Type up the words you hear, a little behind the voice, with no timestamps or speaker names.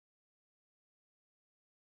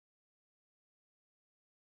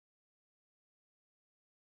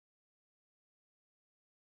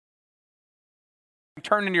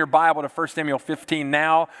turn in your Bible to 1 Samuel 15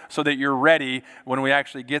 now so that you're ready when we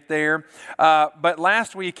actually get there. But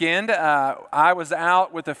last weekend, I was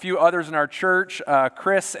out with a few others in our church,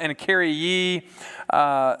 Chris and Carrie Yee,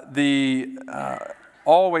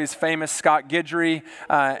 always famous Scott Guidry,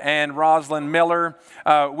 and Rosalind Miller.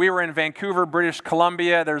 We were in Vancouver, British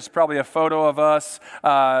Columbia. There's probably a photo of us,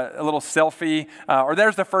 a little selfie, or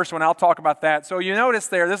there's the first one. I'll talk about that. So you notice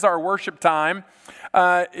there, this is our worship time.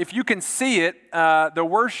 If you can see it, the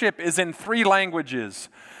worship is in 3 languages: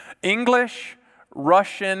 English,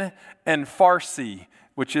 Russian, and Farsi,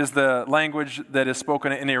 which is the language that is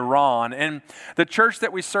spoken in Iran. And the church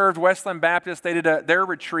that we served, Westland Baptist, they did their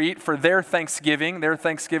retreat for their Thanksgiving. Their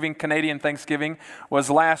Thanksgiving, Canadian Thanksgiving, was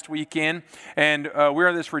last weekend. And we're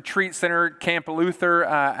at this retreat center, Camp Luther,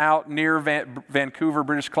 out near Vancouver,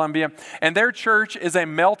 British Columbia. And their church is a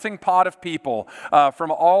melting pot of people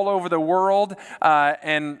from all over the world.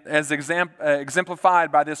 And as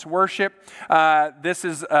exemplified by this worship, this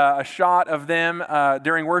is a shot of them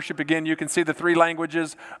during worship. Again, you can see the 3 languages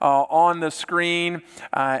on the screen,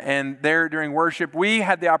 and there during worship. We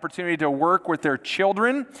had the opportunity to work with their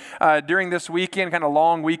children during this weekend, kind of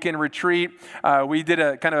long weekend retreat. We did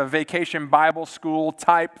a kind of a vacation Bible school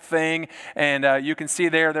type thing, and you can see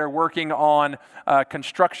there they're working on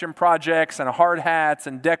construction projects and hard hats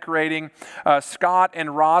and decorating. Scott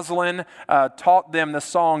and Rosalind taught them the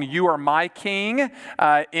song "You Are My King,"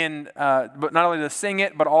 but not only to sing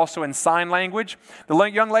it, but also in sign language. The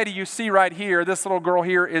young lady you see right here, this little girl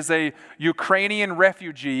here, is a Ukrainian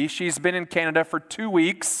refugee. She's been in Canada for 2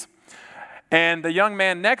 weeks. And the young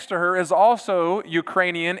man next to her is also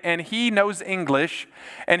Ukrainian, and he knows English,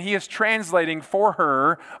 and he is translating for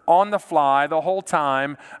her on the fly the whole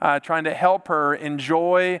time, trying to help her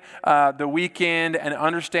enjoy the weekend and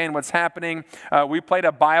understand what's happening. We played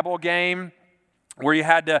a Bible game where you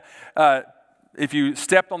had to... if you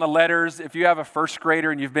stepped on the letters, if you have a first grader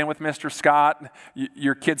and you've been with Mr. Scott,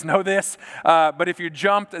 your kids know this. But if you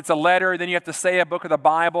jumped, it's a letter, then you have to say a book of the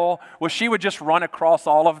Bible. Well, she would just run across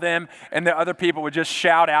all of them, and the other people would just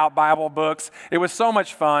shout out Bible books. It was so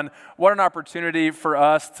much fun. What an opportunity for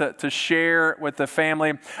us to share with the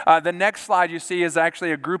family. The next slide you see is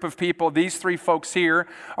actually a group of people. These 3 folks here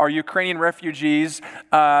are Ukrainian refugees.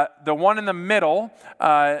 The one in the middle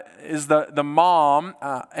is the mom,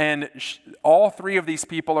 and all 3 of these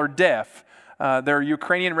people are deaf. They're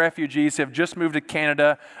Ukrainian refugees who have just moved to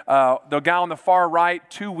Canada. The guy on the far right,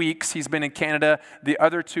 2 weeks he's been in Canada. The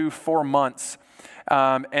other 2, 4 months.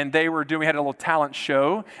 And we had a little talent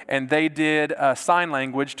show, and they did sign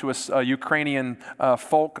language to a Ukrainian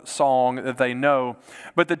folk song that they know.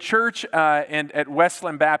 But the church at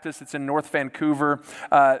Westland Baptist, it's in North Vancouver,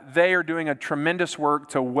 they are doing a tremendous work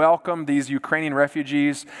to welcome these Ukrainian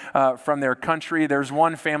refugees from their country. There's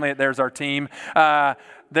one family, there's our team.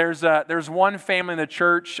 There's one family in the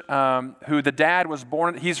church who the dad was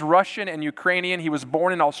born, he's Russian and Ukrainian. He was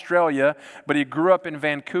born in Australia, but he grew up in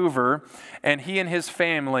Vancouver, and he and his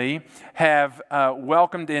family have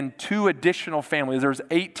welcomed in 2 additional families. There's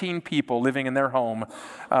 18 people living in their home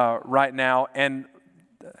right now, and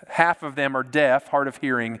half of them are deaf, hard of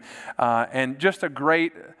hearing, and just a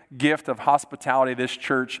great gift of hospitality this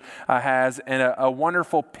church has, and a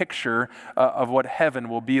wonderful picture of what heaven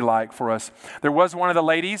will be like for us. There was one of the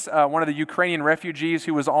ladies, one of the Ukrainian refugees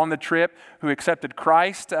who was on the trip, who accepted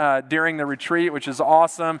Christ during the retreat, which is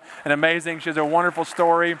awesome and amazing. She has a wonderful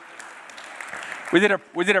story. There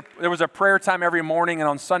was a prayer time every morning, and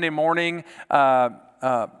on Sunday morning,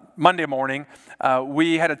 Monday morning,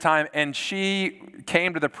 we had a time, and she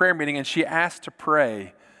came to the prayer meeting and she asked to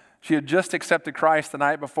pray. She had just accepted Christ the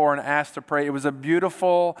night before and asked to pray. It was a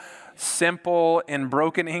beautiful, simple, in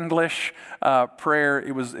broken English prayer.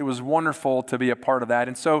 It was wonderful to be a part of that.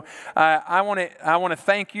 And so I want to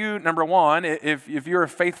thank you. Number one, if you're a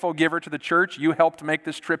faithful giver to the church, you helped make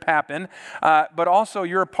this trip happen. But also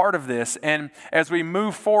you're a part of this. And as we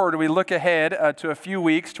move forward, we look ahead to a few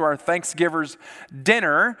weeks to our Thanksgivers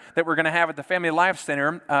dinner that we're going to have at the Family Life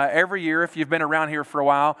Center. Every year, if you've been around here for a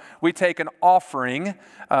while, we take an offering,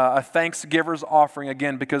 a Thanksgivers offering,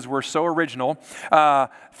 again, because we're so original.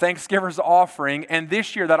 Thanksgivers offering, and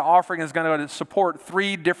this year that offering is going to support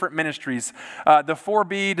 3 different ministries. The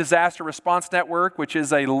 4B Disaster Response Network, which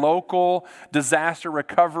is a local disaster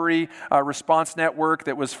recovery response network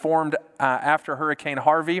that was formed after Hurricane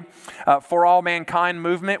Harvey. For All Mankind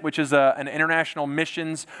Movement, which is an international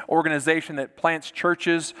missions organization that plants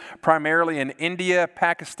churches primarily in India,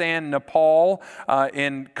 Pakistan, Nepal,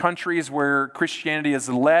 in countries where Christianity is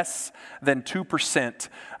less than 2%.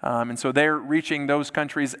 And so they're reaching those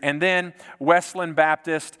countries. And then Westland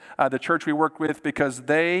Baptist, the church we work with, because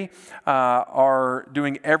they are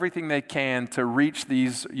doing everything they can to reach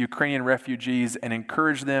these Ukrainian refugees and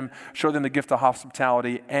encourage them, show them the gift of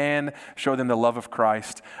hospitality, and show them the love of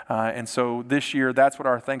Christ. And so this year, that's what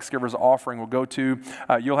our Thanksgivers offering will go to.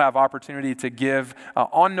 You'll have opportunity to give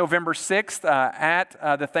on November 6th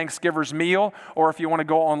at the Thanksgivers meal, or if you want to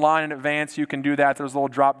go online in advance, you can do that. There's a little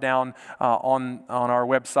drop down on our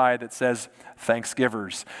website that says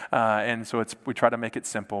Thanksgivers. And so we try to make it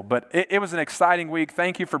simple. But it was an exciting week.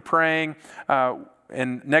 Thank you for praying.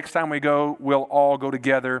 And next time we go, we'll all go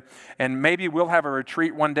together. And maybe we'll have a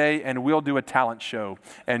retreat one day and we'll do a talent show.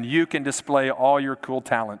 And you can display all your cool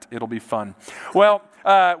talent. It'll be fun. Well,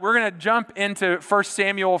 we're going to jump into 1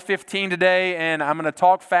 Samuel 15 today. And I'm going to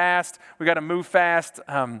talk fast. We got to move fast.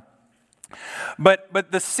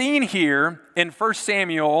 But the scene here in 1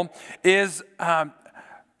 Samuel is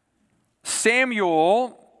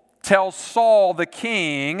Samuel tells Saul the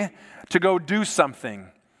king to go do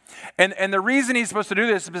something. And the reason he's supposed to do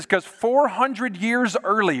this is because 400 years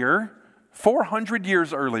earlier,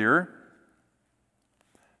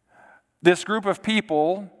 this group of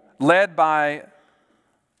people led by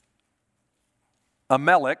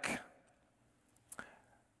Amalek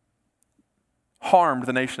harmed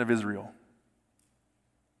the nation of Israel.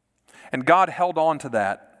 And God held on to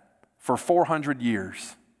that for 400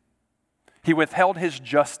 years. He withheld his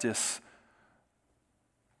justice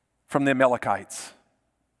from the Amalekites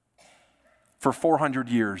for 400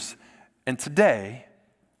 years. And today,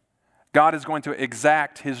 God is going to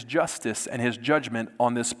exact his justice and his judgment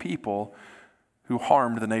on this people who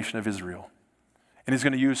harmed the nation of Israel. And he's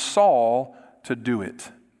going to use Saul to do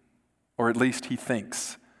it, or at least he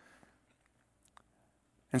thinks.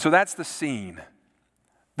 And so that's the scene,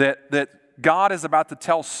 that God is about to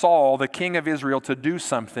tell Saul, the king of Israel, to do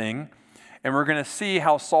something, and we're going to see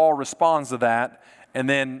how Saul responds to that, and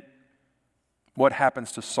then what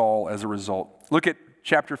happens to Saul as a result. Look at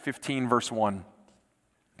chapter 15, verse 1.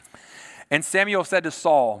 And Samuel said to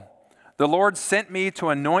Saul, "The Lord sent me to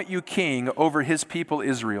anoint you king over his people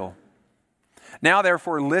Israel. Now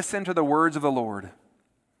therefore listen to the words of the Lord.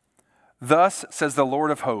 Thus says the Lord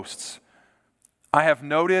of hosts, I have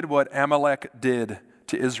noted what Amalek did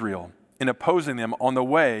to Israel in opposing them on the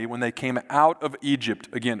way when they came out of Egypt,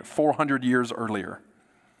 again, 400 years earlier.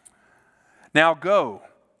 Now go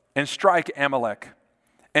and strike Amalek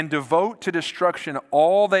and devote to destruction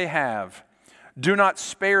all they have. Do not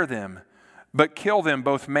spare them, but kill them,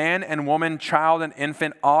 both man and woman, child and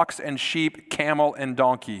infant, ox and sheep, camel and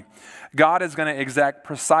donkey. God is going to exact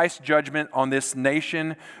precise judgment on this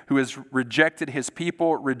nation who has rejected his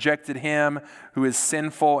people, rejected him, who is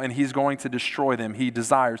sinful, and he's going to destroy them. He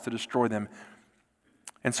desires to destroy them.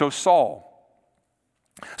 And so Saul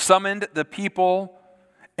summoned the people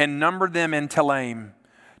and numbered them in Telaim,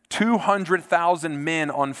 200,000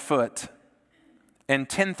 men on foot, and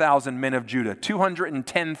 10,000 men of Judah,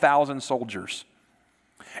 210,000 soldiers.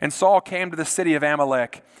 And Saul came to the city of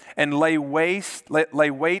Amalek and lay wait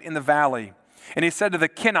in the valley. And he said to the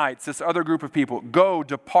Kenites, this other group of people, "Go,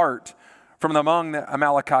 depart from among the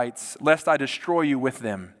Amalekites, lest I destroy you with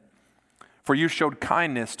them. For you showed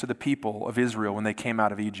kindness to the people of Israel when they came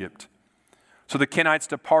out of Egypt." So the Kenites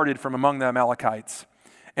departed from among the Amalekites.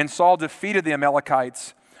 And Saul defeated the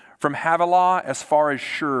Amalekites from Havilah as far as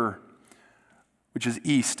Shur, which is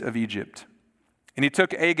east of Egypt. And he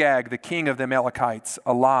took Agag, the king of the Amalekites,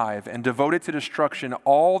 alive and devoted to destruction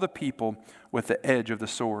all the people with the edge of the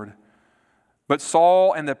sword. But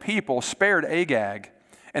Saul and the people spared Agag,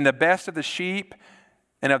 and the best of the sheep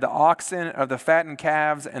and of the oxen, of the fattened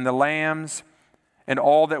calves and the lambs, and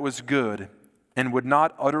all that was good, and would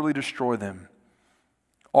not utterly destroy them.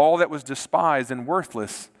 All that was despised and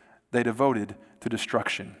worthless they devoted to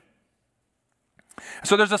destruction.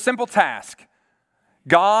 So there's a simple task.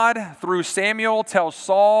 God, through Samuel, tells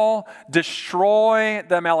Saul, destroy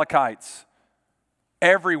the Amalekites.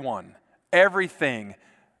 Everyone, everything,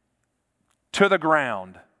 to the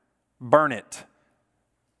ground. Burn it.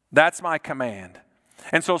 That's my command.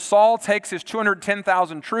 And so Saul takes his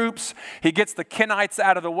 210,000 troops, he gets the Kenites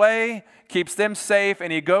out of the way, keeps them safe,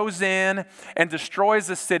 and he goes in and destroys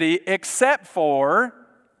the city except for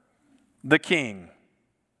the king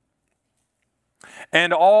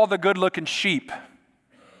and all the good-looking sheep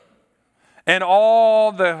and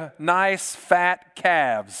all the nice fat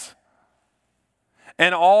calves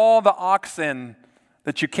and all the oxen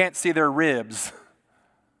that you can't see their ribs.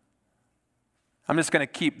 I'm just going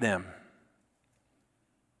to keep them.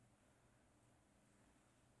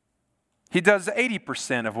 He does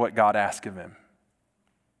 80% of what God asked of him.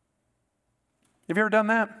 Have you ever done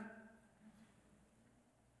that?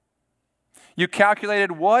 You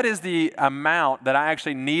calculated what is the amount that I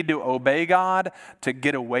actually need to obey God to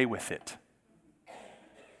get away with it.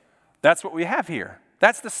 That's what we have here.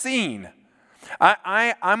 That's the scene.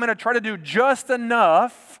 I'm going to try to do just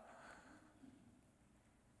enough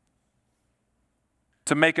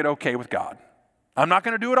to make it okay with God. I'm not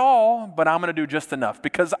going to do it all, but I'm going to do just enough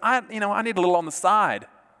because I need a little on the side.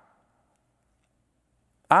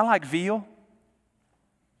 I like veal.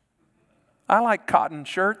 I like cotton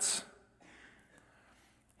shirts.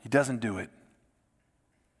 He doesn't do it.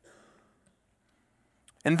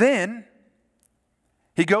 And then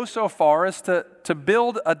he goes so far as to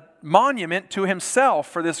build a monument to himself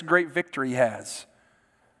for this great victory he has.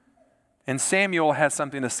 And Samuel has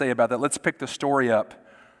something to say about that. Let's pick the story up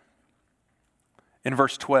in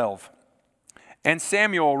verse 12. And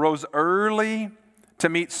Samuel rose early to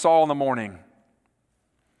meet Saul in the morning.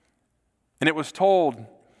 And it was told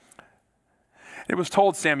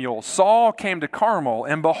Samuel, Saul came to Carmel,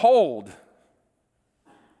 and behold,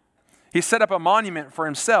 he set up a monument for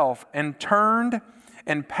himself and turned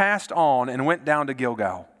and passed on and went down to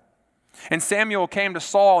Gilgal. And Samuel came to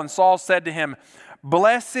Saul, and Saul said to him,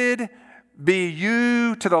 Blessed be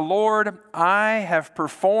you to the Lord. I have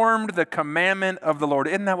performed the commandment of the Lord.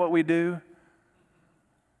 Isn't that what we do?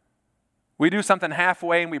 We do something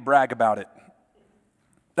halfway and we brag about it.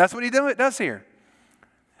 That's what he does here.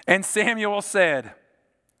 And Samuel said,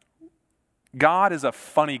 God is a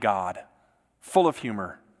funny God, full of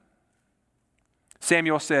humor.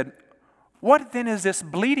 Samuel said, What then is this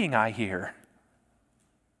bleating I hear?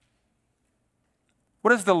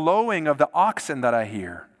 What is the lowing of the oxen that I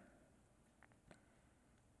hear?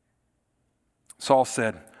 Saul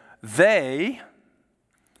said, They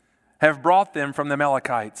have brought them from the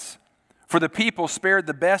Amalekites, for the people spared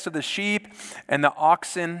the best of the sheep and the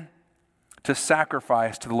oxen to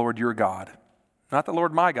sacrifice to the Lord your God. Not the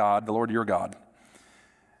Lord my God, the Lord your God.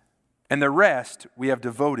 And the rest we have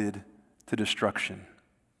devoted to destruction.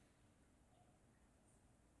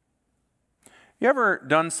 You ever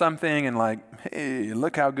done something and like, hey,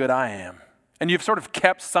 look how good I am? And you've sort of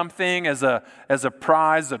kept something as a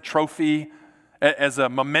prize, a trophy, as a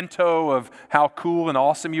memento of how cool and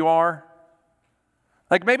awesome you are?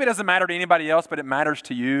 Like maybe it doesn't matter to anybody else, but it matters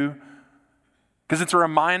to you. Because it's a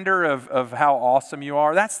reminder of how awesome you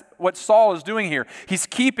are. That's what Saul is doing here. He's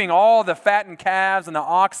keeping all the fattened calves and the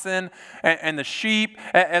oxen and the sheep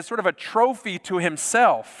as sort of a trophy to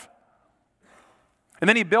himself. And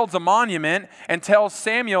then he builds a monument and tells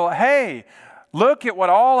Samuel, hey, look at what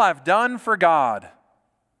all I've done for God.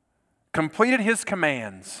 Completed his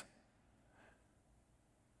commands.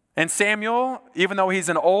 And Samuel, even though he's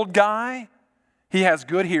an old guy, he has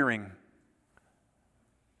good hearing.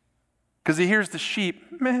 Because he hears the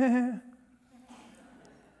sheep, meh,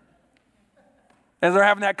 as they're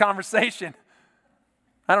having that conversation.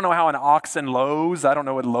 I don't know how an oxen lows. I don't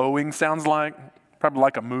know what lowing sounds like. Probably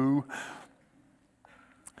like a moo.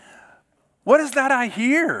 What is that I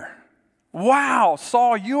hear? Wow,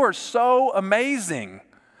 Saul, you are so amazing.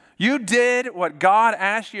 You did what God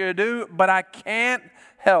asked you to do, but I can't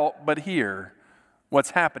help but hear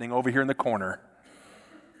what's happening over here in the corner.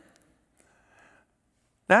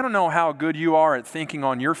 Now, I don't know how good you are at thinking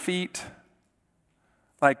on your feet,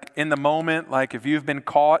 like in the moment, like if you've been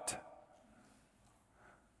caught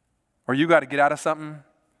or you got to get out of something,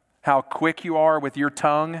 how quick you are with your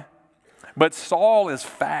tongue. But Saul is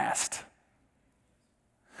fast.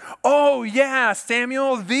 Oh yeah,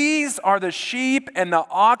 Samuel, these are the sheep and the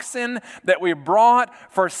oxen that we brought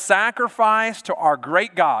for sacrifice to our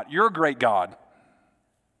great God, your great God.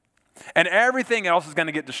 And everything else is going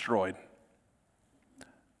to get destroyed.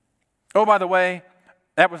 Oh, by the way,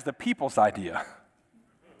 that was the people's idea.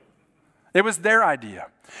 It was their idea.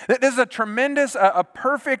 This is a tremendous, a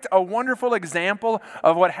perfect, a wonderful example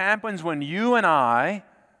of what happens when you and I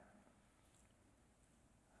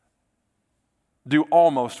do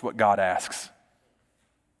almost what God asks.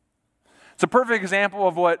 It's a perfect example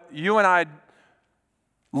of what you and I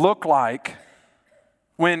look like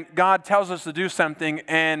when God tells us to do something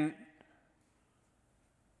and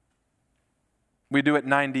we do it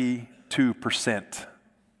 92%.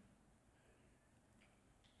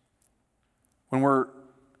 When we're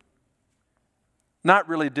not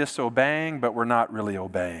really disobeying, but we're not really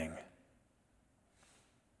obeying,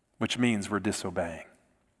 which means we're disobeying.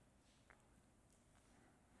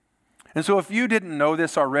 And so if you didn't know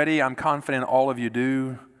this already, I'm confident all of you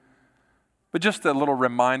do. But just a little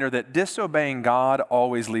reminder that disobeying God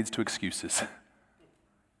always leads to excuses.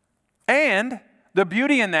 And the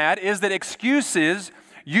beauty in that is that excuses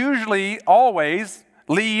usually always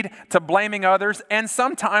lead to blaming others and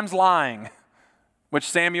sometimes lying. which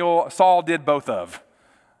Saul did both of.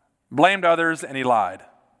 Blamed others and he lied.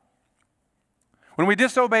 When we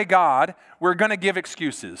disobey God, we're going to give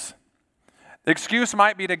excuses. The excuse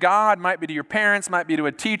might be to God, might be to your parents, might be to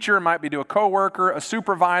a teacher, might be to a coworker, a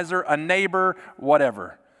supervisor, a neighbor,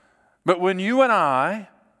 whatever. But when you and I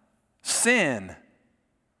sin,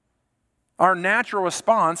 our natural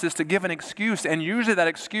response is to give an excuse, and usually that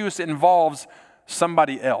excuse involves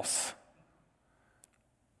somebody else.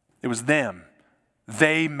 It was them.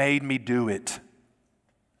 They made me do it.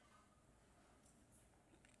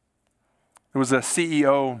 There was a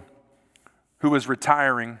CEO who was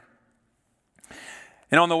retiring,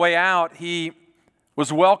 and on the way out, he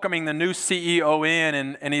was welcoming the new CEO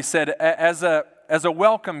in, and he said, as a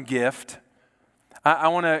welcome gift, I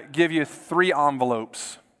want to give you 3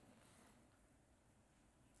 envelopes.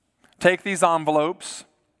 Take these envelopes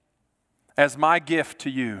as my gift to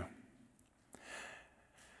you.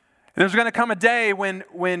 There's going to come a day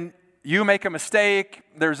when you make a mistake,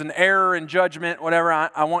 there's an error in judgment, whatever.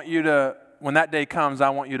 I want you to, when that day comes, I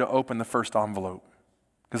want you to open the first envelope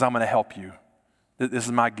because I'm going to help you. This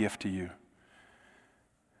is my gift to you.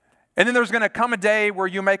 And then there's going to come a day where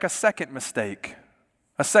you make a second mistake,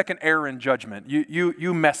 a second error in judgment.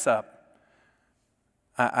 You mess up.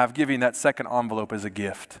 I've given you that second envelope as a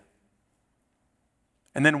gift.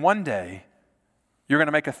 And then one day, you're going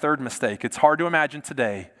to make a third mistake. It's hard to imagine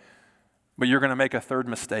today, but you're going to make a third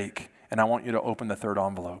mistake, and I want you to open the third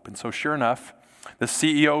envelope. And so sure enough, the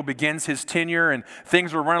CEO begins his tenure, and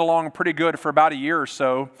things were running along pretty good for about a year or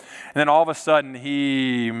so, and then all of a sudden,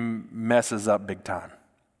 he messes up big time.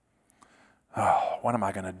 Oh, what am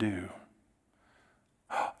I going to do?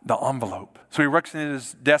 The envelope. So he looks in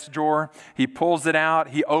his desk drawer, he pulls it out,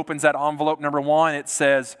 he opens that envelope, number 1, it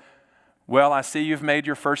says, well, I see you've made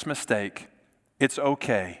your first mistake. It's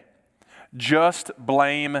okay. Just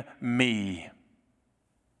blame me.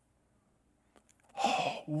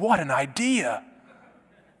 Oh, what an idea.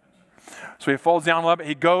 So he folds the envelope.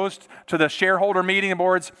 He goes to the shareholder meeting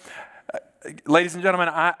boards. Ladies and gentlemen,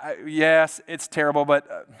 yes, it's terrible,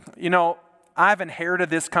 but I've inherited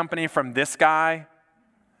this company from this guy,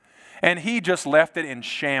 and he just left it in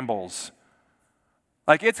shambles.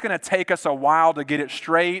 Like, it's going to take us a while to get it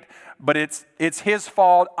straight, but it's his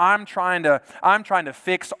fault. I'm trying to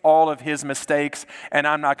fix all of his mistakes, and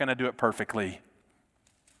I'm not going to do it perfectly.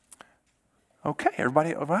 Okay,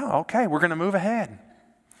 everybody, wow, okay, we're going to move ahead.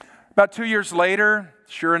 About 2 years later,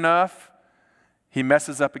 sure enough, he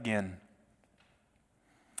messes up again.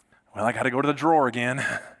 Well, I got to go to the drawer again.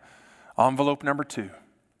 Envelope number 2.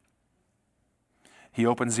 He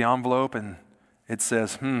opens the envelope and it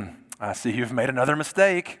says, I see you've made another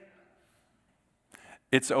mistake.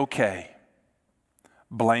 It's okay.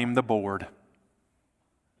 Blame the board.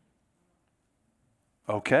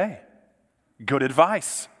 Okay. Good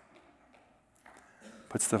advice.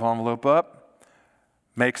 Puts the envelope up,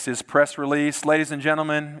 makes his press release. Ladies and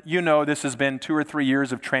gentlemen, you know this has been 2 or 3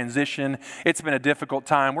 years of transition. It's been a difficult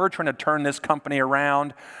time. We're trying to turn this company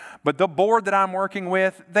around. But the board that I'm working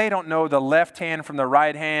with, they don't know the left hand from the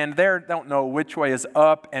right hand. They don't know which way is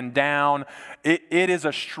up and down. It is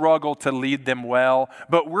a struggle to lead them well.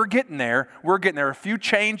 But we're getting there. We're getting there. A few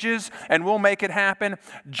changes and we'll make it happen.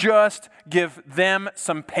 Just give them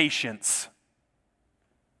some patience.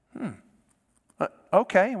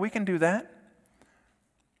 Okay, we can do that.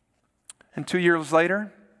 And 2 years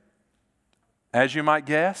later, as you might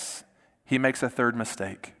guess, he makes a third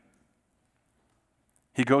mistake.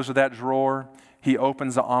 He goes to that drawer, he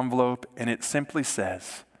opens the envelope, and it simply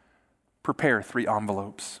says, prepare 3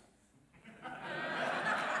 envelopes.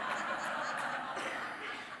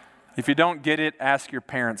 If you don't get it, ask your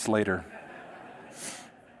parents later.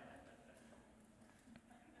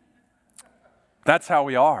 That's how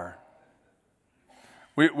we are.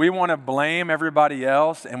 We want to blame everybody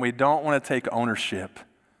else, and we don't want to take ownership.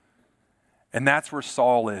 And that's where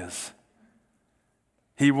Saul is.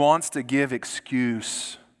 He wants to give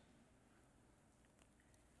excuse.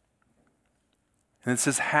 And it's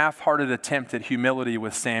this half-hearted attempt at humility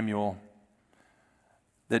with Samuel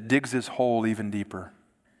that digs his hole even deeper.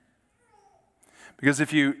 Because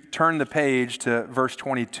if you turn the page to verse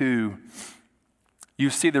 22, you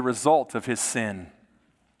see the result of his sin.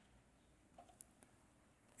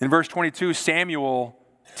 In verse 22, Samuel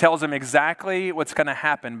tells him exactly what's going to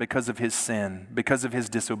happen because of his sin, because of his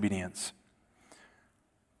disobedience.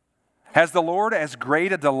 Has the Lord as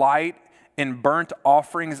great a delight in burnt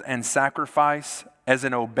offerings and sacrifice as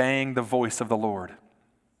in obeying the voice of the Lord?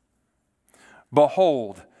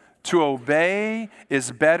 Behold, to obey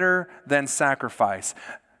is better than sacrifice.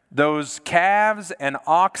 Those calves and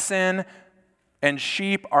oxen and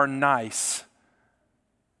sheep are nice,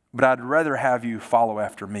 but I'd rather have you follow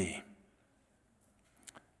after me.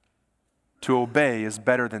 To obey is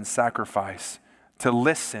better than sacrifice, to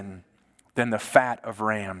listen than the fat of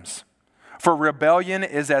rams. For rebellion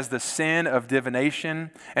is as the sin of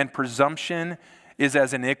divination, and presumption is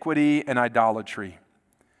as iniquity and idolatry.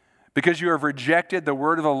 Because you have rejected the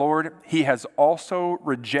word of the Lord, he has also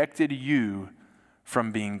rejected you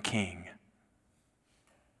from being king.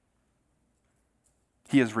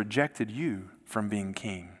 He has rejected you from being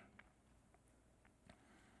king.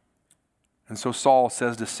 And so Saul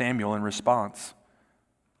says to Samuel in response,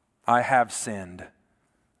 I have sinned,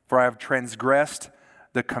 for I have transgressed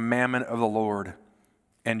the commandment of the Lord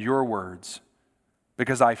and your words,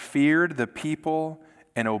 because I feared the people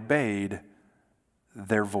and obeyed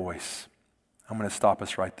their voice. I'm going to stop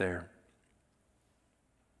us right there.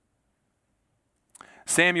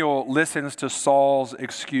 Samuel listens to Saul's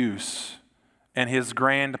excuse and his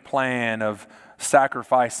grand plan of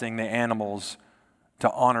sacrificing the animals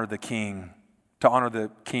to honor the king,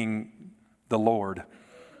 the Lord.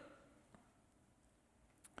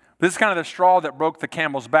 This is kind of the straw that broke the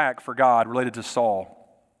camel's back for God related to Saul.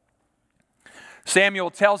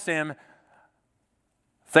 Samuel tells him,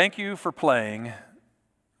 thank you for playing,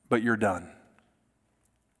 but you're done.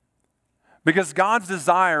 Because God's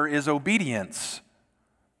desire is obedience.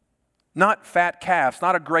 Not fat calves,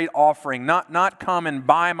 not a great offering, not come and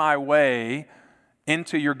buy my way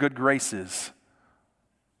into your good graces.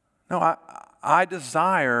 No, I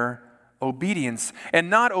desire obedience, and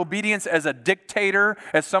not obedience as a dictator,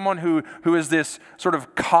 as someone who is this sort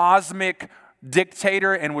of cosmic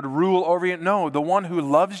dictator and would rule over you. No, the one who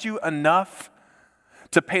loves you enough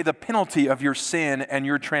to pay the penalty of your sin and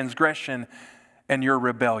your transgression and your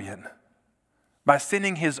rebellion by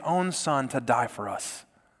sending his own son to die for us.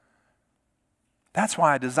 That's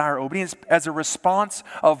why I desire obedience, as a response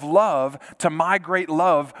of love to my great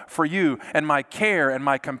love for you and my care and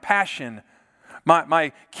my compassion,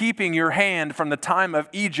 my keeping your hand from the time of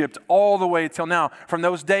Egypt all the way till now. From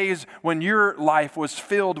those days when your life was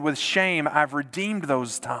filled with shame, I've redeemed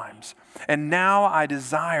those times. And now I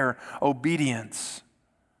desire obedience.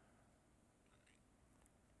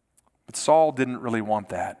 But Saul didn't really want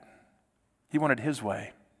that. He wanted his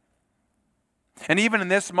way. And even in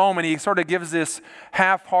this moment, he sort of gives this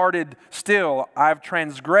half-hearted, still, I've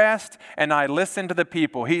transgressed and I listened to the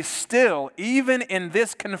people. He's still, even in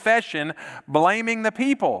this confession, blaming the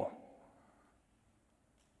people.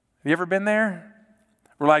 Have you ever been there?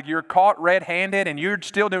 Where like you're caught red-handed and you're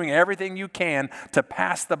still doing everything you can to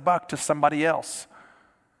pass the buck to somebody else.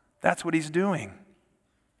 That's what he's doing.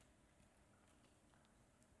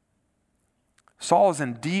 Saul is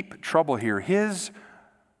in deep trouble here. His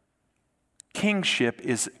kingship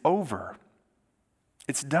is over.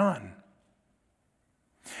 It's done.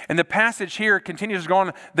 And the passage here continues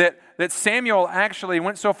going that Samuel actually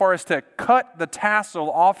went so far as to cut the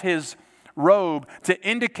tassel off his robe to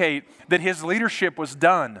indicate that his leadership was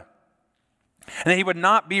done and that he would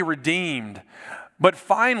not be redeemed. But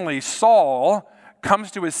finally, Saul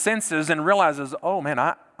comes to his senses and realizes, oh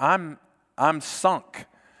man, I'm sunk.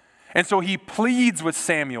 And so he pleads with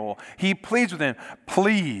Samuel. He pleads with him,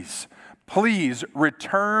 please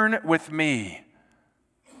return with me.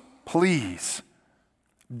 Please.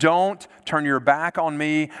 Don't turn your back on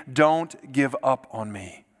me. Don't give up on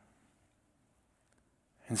me.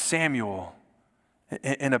 And Samuel,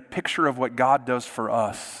 in a picture of what God does for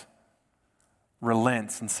us,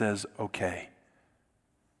 relents and says, okay.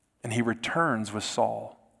 And he returns with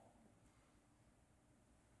Saul.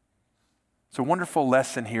 It's a wonderful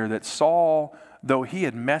lesson here that Saul, though he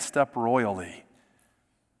had messed up royally,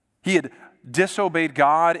 he had disobeyed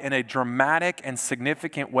God in a dramatic and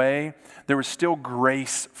significant way, there was still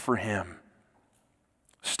grace for him.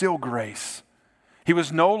 Still grace. He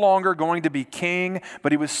was no longer going to be king,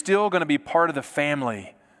 but he was still going to be part of the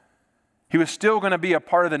family. He was still going to be a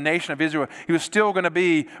part of the nation of Israel. He was still going to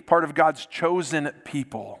be part of God's chosen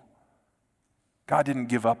people. God didn't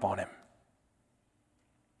give up on him.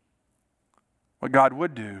 What God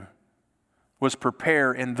would do was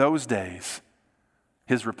prepare in those days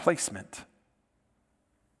his replacement,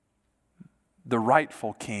 the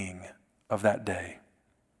rightful king of that day.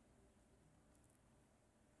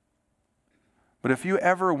 But if you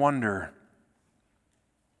ever wonder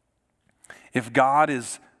if God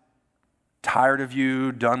is tired of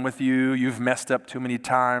you, done with you, you've messed up too many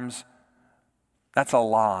times, that's a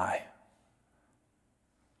lie.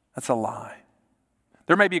 That's a lie.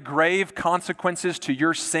 There may be grave consequences to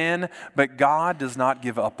your sin, but God does not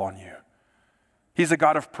give up on you. He's a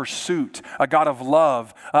God of pursuit, a God of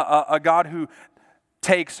love, a God who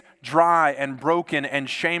takes dry and broken and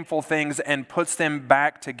shameful things and puts them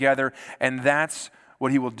back together, and that's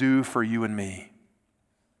what he will do for you and me.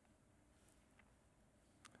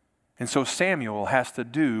 And so Samuel has to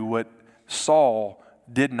do what Saul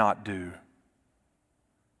did not do.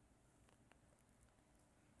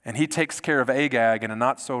 And he takes care of Agag in a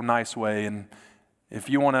not so nice way. And if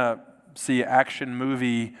you want to see action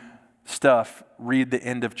movie stuff, read the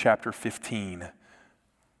end of chapter 15.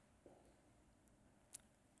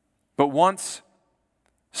 But once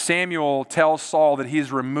Samuel tells Saul that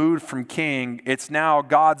he's removed from king, it's now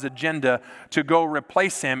God's agenda to go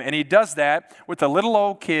replace him. And he does that with a little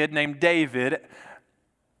old kid named David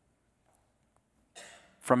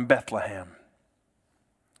from Bethlehem.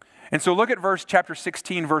 And so look at chapter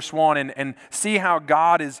 16, verse 1, and see how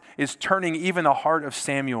God is turning even the heart of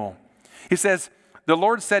Samuel. He says, the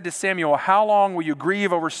Lord said to Samuel, how long will you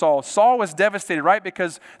grieve over Saul? Saul was devastated, right?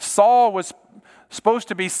 Because Saul was supposed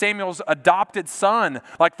to be Samuel's adopted son,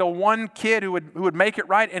 like the one kid who would make it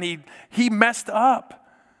right, and he messed up.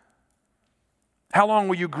 How long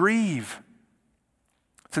will you grieve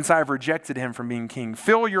since I have rejected him from being king?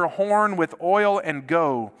 Fill your horn with oil and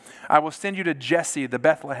go. I will send you to Jesse the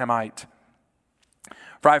Bethlehemite,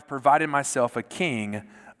 for I have provided myself a king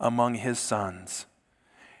among his sons.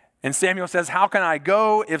 And Samuel says, how can I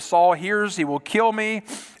go? If Saul hears, he will kill me.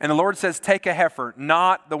 And the Lord says, take a heifer,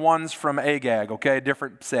 not the ones from Agag, okay, a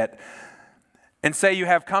different set. And say you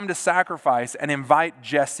have come to sacrifice, and invite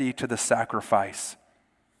Jesse to the sacrifice.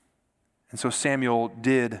 And so Samuel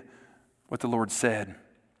did what the Lord said.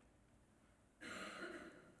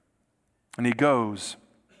 And he goes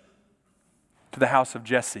to the house of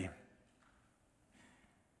Jesse.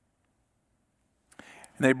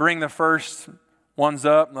 And they bring the first ones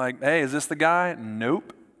up, like, hey, is this the guy?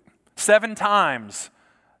 Nope. 7 times.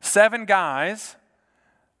 7 guys,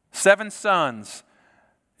 7 sons.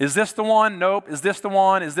 Is this the one? Nope. Is this the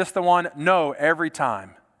one? Is this the one? No, every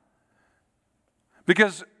time.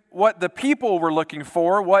 Because what the people were looking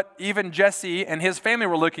for, what even Jesse and his family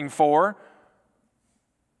were looking for,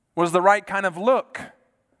 was the right kind of look.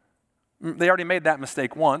 They already made that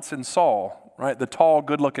mistake once in Saul, right? The tall,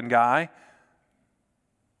 good-looking guy.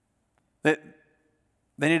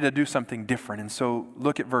 They needed to do something different. And so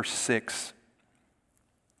look at verse 6.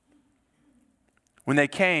 When they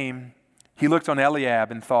came, he looked on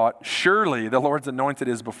Eliab and thought, surely the Lord's anointed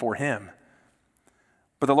is before him.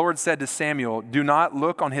 But the Lord said to Samuel, do not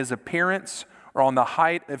look on his appearance or on the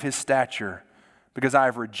height of his stature, because I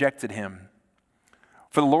have rejected him.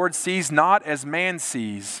 For the Lord sees not as man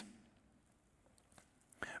sees.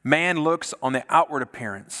 Man looks on the outward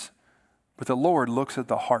appearance, but the Lord looks at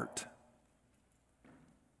the heart.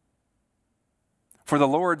 For the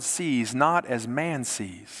Lord sees not as man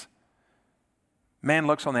sees. Man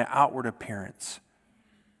looks on the outward appearance,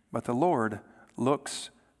 but the Lord looks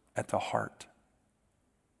at the heart.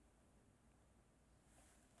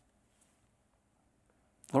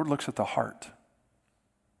 The Lord looks at the heart.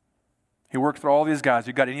 He worked through all these guys.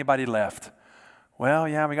 You got anybody left? Well,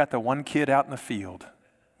 yeah, we got the one kid out in the field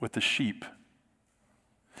with the sheep.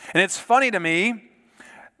 And it's funny to me,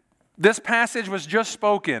 this passage was just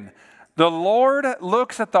spoken. The Lord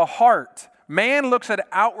looks at the heart. Man looks at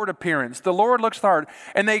outward appearance. The Lord looks at the heart.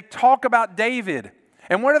 And they talk about David.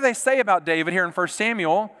 And what do they say about David here in 1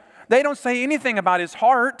 Samuel? They don't say anything about his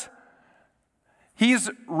heart. He's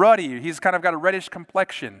ruddy. He's kind of got a reddish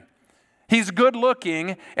complexion. He's good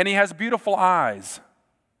looking and he has beautiful eyes.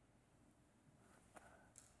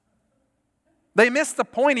 They missed the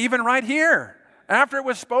point even right here. After it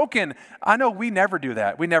was spoken. I know we never do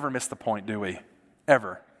that. We never miss the point, do we?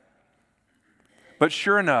 Ever. But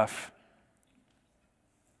sure enough,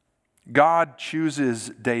 God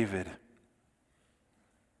chooses David.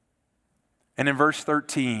 And in verse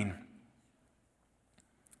 13,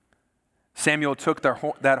 Samuel took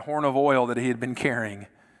that horn of oil that he had been carrying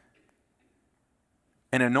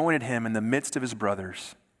and anointed him in the midst of his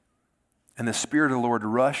brothers. And the Spirit of the Lord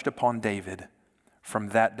rushed upon David from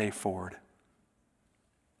that day forward.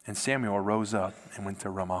 And Samuel rose up and went to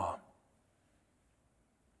Ramah.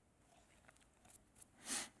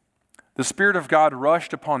 The Spirit of God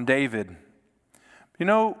rushed upon David. You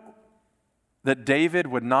know that David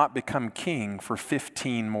would not become king for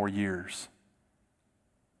 15 more years.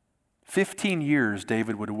 15 years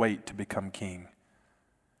David would wait to become king.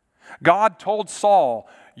 God told Saul,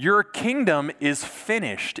 your kingdom is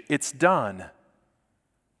finished, it's done.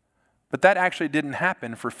 But that actually didn't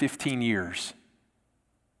happen for 15 years.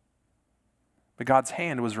 But God's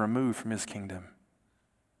hand was removed from his kingdom.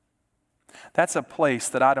 That's a place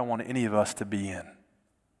that I don't want any of us to be in.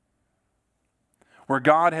 where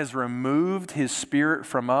God has removed his Spirit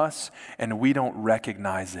from us and we don't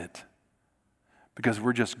recognize it because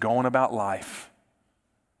we're just going about life,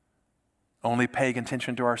 only paying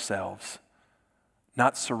attention to ourselves,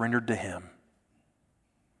 not surrendered to him,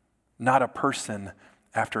 not a person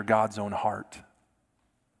after God's own heart.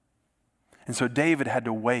 And so David had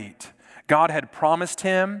to wait. God had promised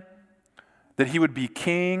him that he would be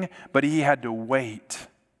king, but he had to wait.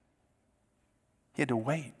 He had to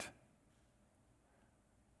wait.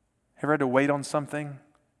 Ever had to wait on something?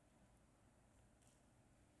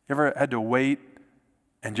 You ever had to wait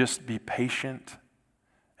and just be patient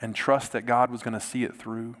and trust that God was going to see it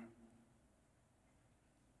through?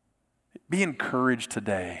 Be encouraged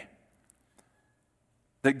today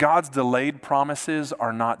that God's delayed promises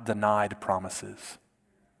are not denied promises.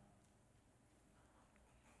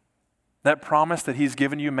 That promise that he's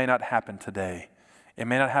given you may not happen today. It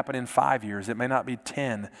may not happen in 5 years. It may not be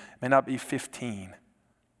 10. It may not be 15.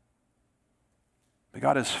 But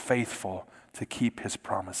God is faithful to keep his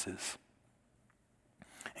promises.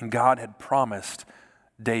 And God had promised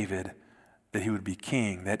David that he would be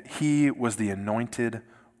king, that he was the anointed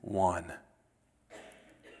one.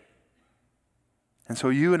 And so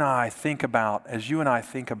as you and I think about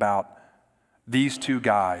these two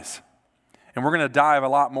guys, and we're going to dive a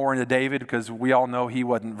lot more into David because we all know he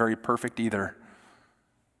wasn't very perfect either.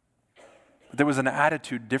 But there was an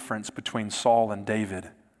attitude difference between Saul and David.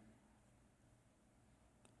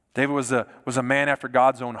 David was a man after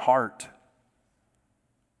God's own heart.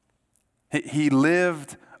 He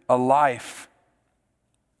lived a life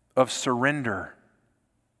of surrender.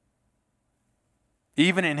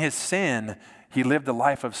 Even in his sin, he lived a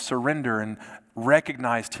life of surrender and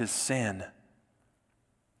recognized his sin.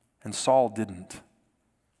 And Saul didn't.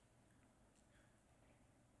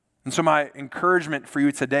 And so my encouragement for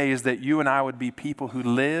you today is that you and I would be people who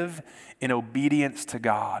live in obedience to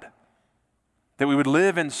God. That we would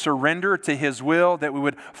live in surrender to his will, that we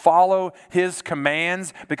would follow his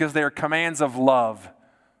commands because they are commands of love.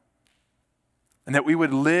 And that we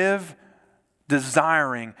would live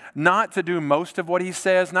desiring not to do most of what he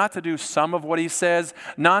says, not to do some of what he says,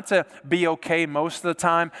 not to be okay most of the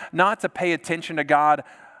time, not to pay attention to God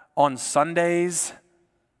on Sundays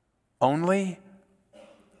only,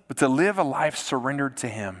 but to live a life surrendered to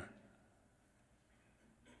him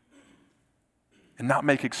and not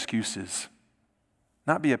make excuses,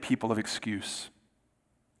 not be a people of excuse.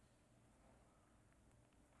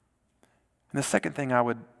 And the second thing I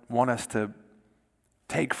would want us to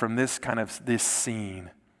take from this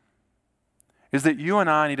scene is that you and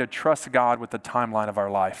I need to trust God with the timeline of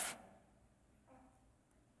our life.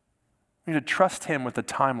 We need to trust him with the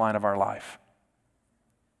timeline of our life.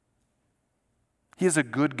 He is a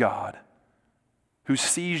good God who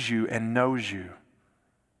sees you and knows you.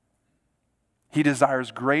 He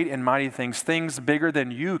desires great and mighty things, things bigger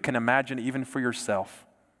than you can imagine even for yourself.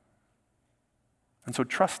 And so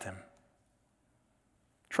trust him.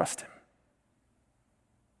 Trust him.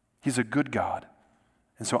 He's a good God.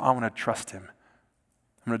 And so I want to trust him.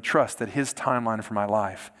 I'm going to trust that his timeline for my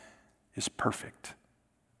life is perfect.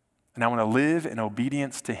 And I want to live in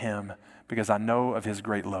obedience to him because I know of his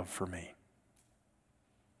great love for me.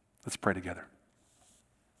 Let's pray together.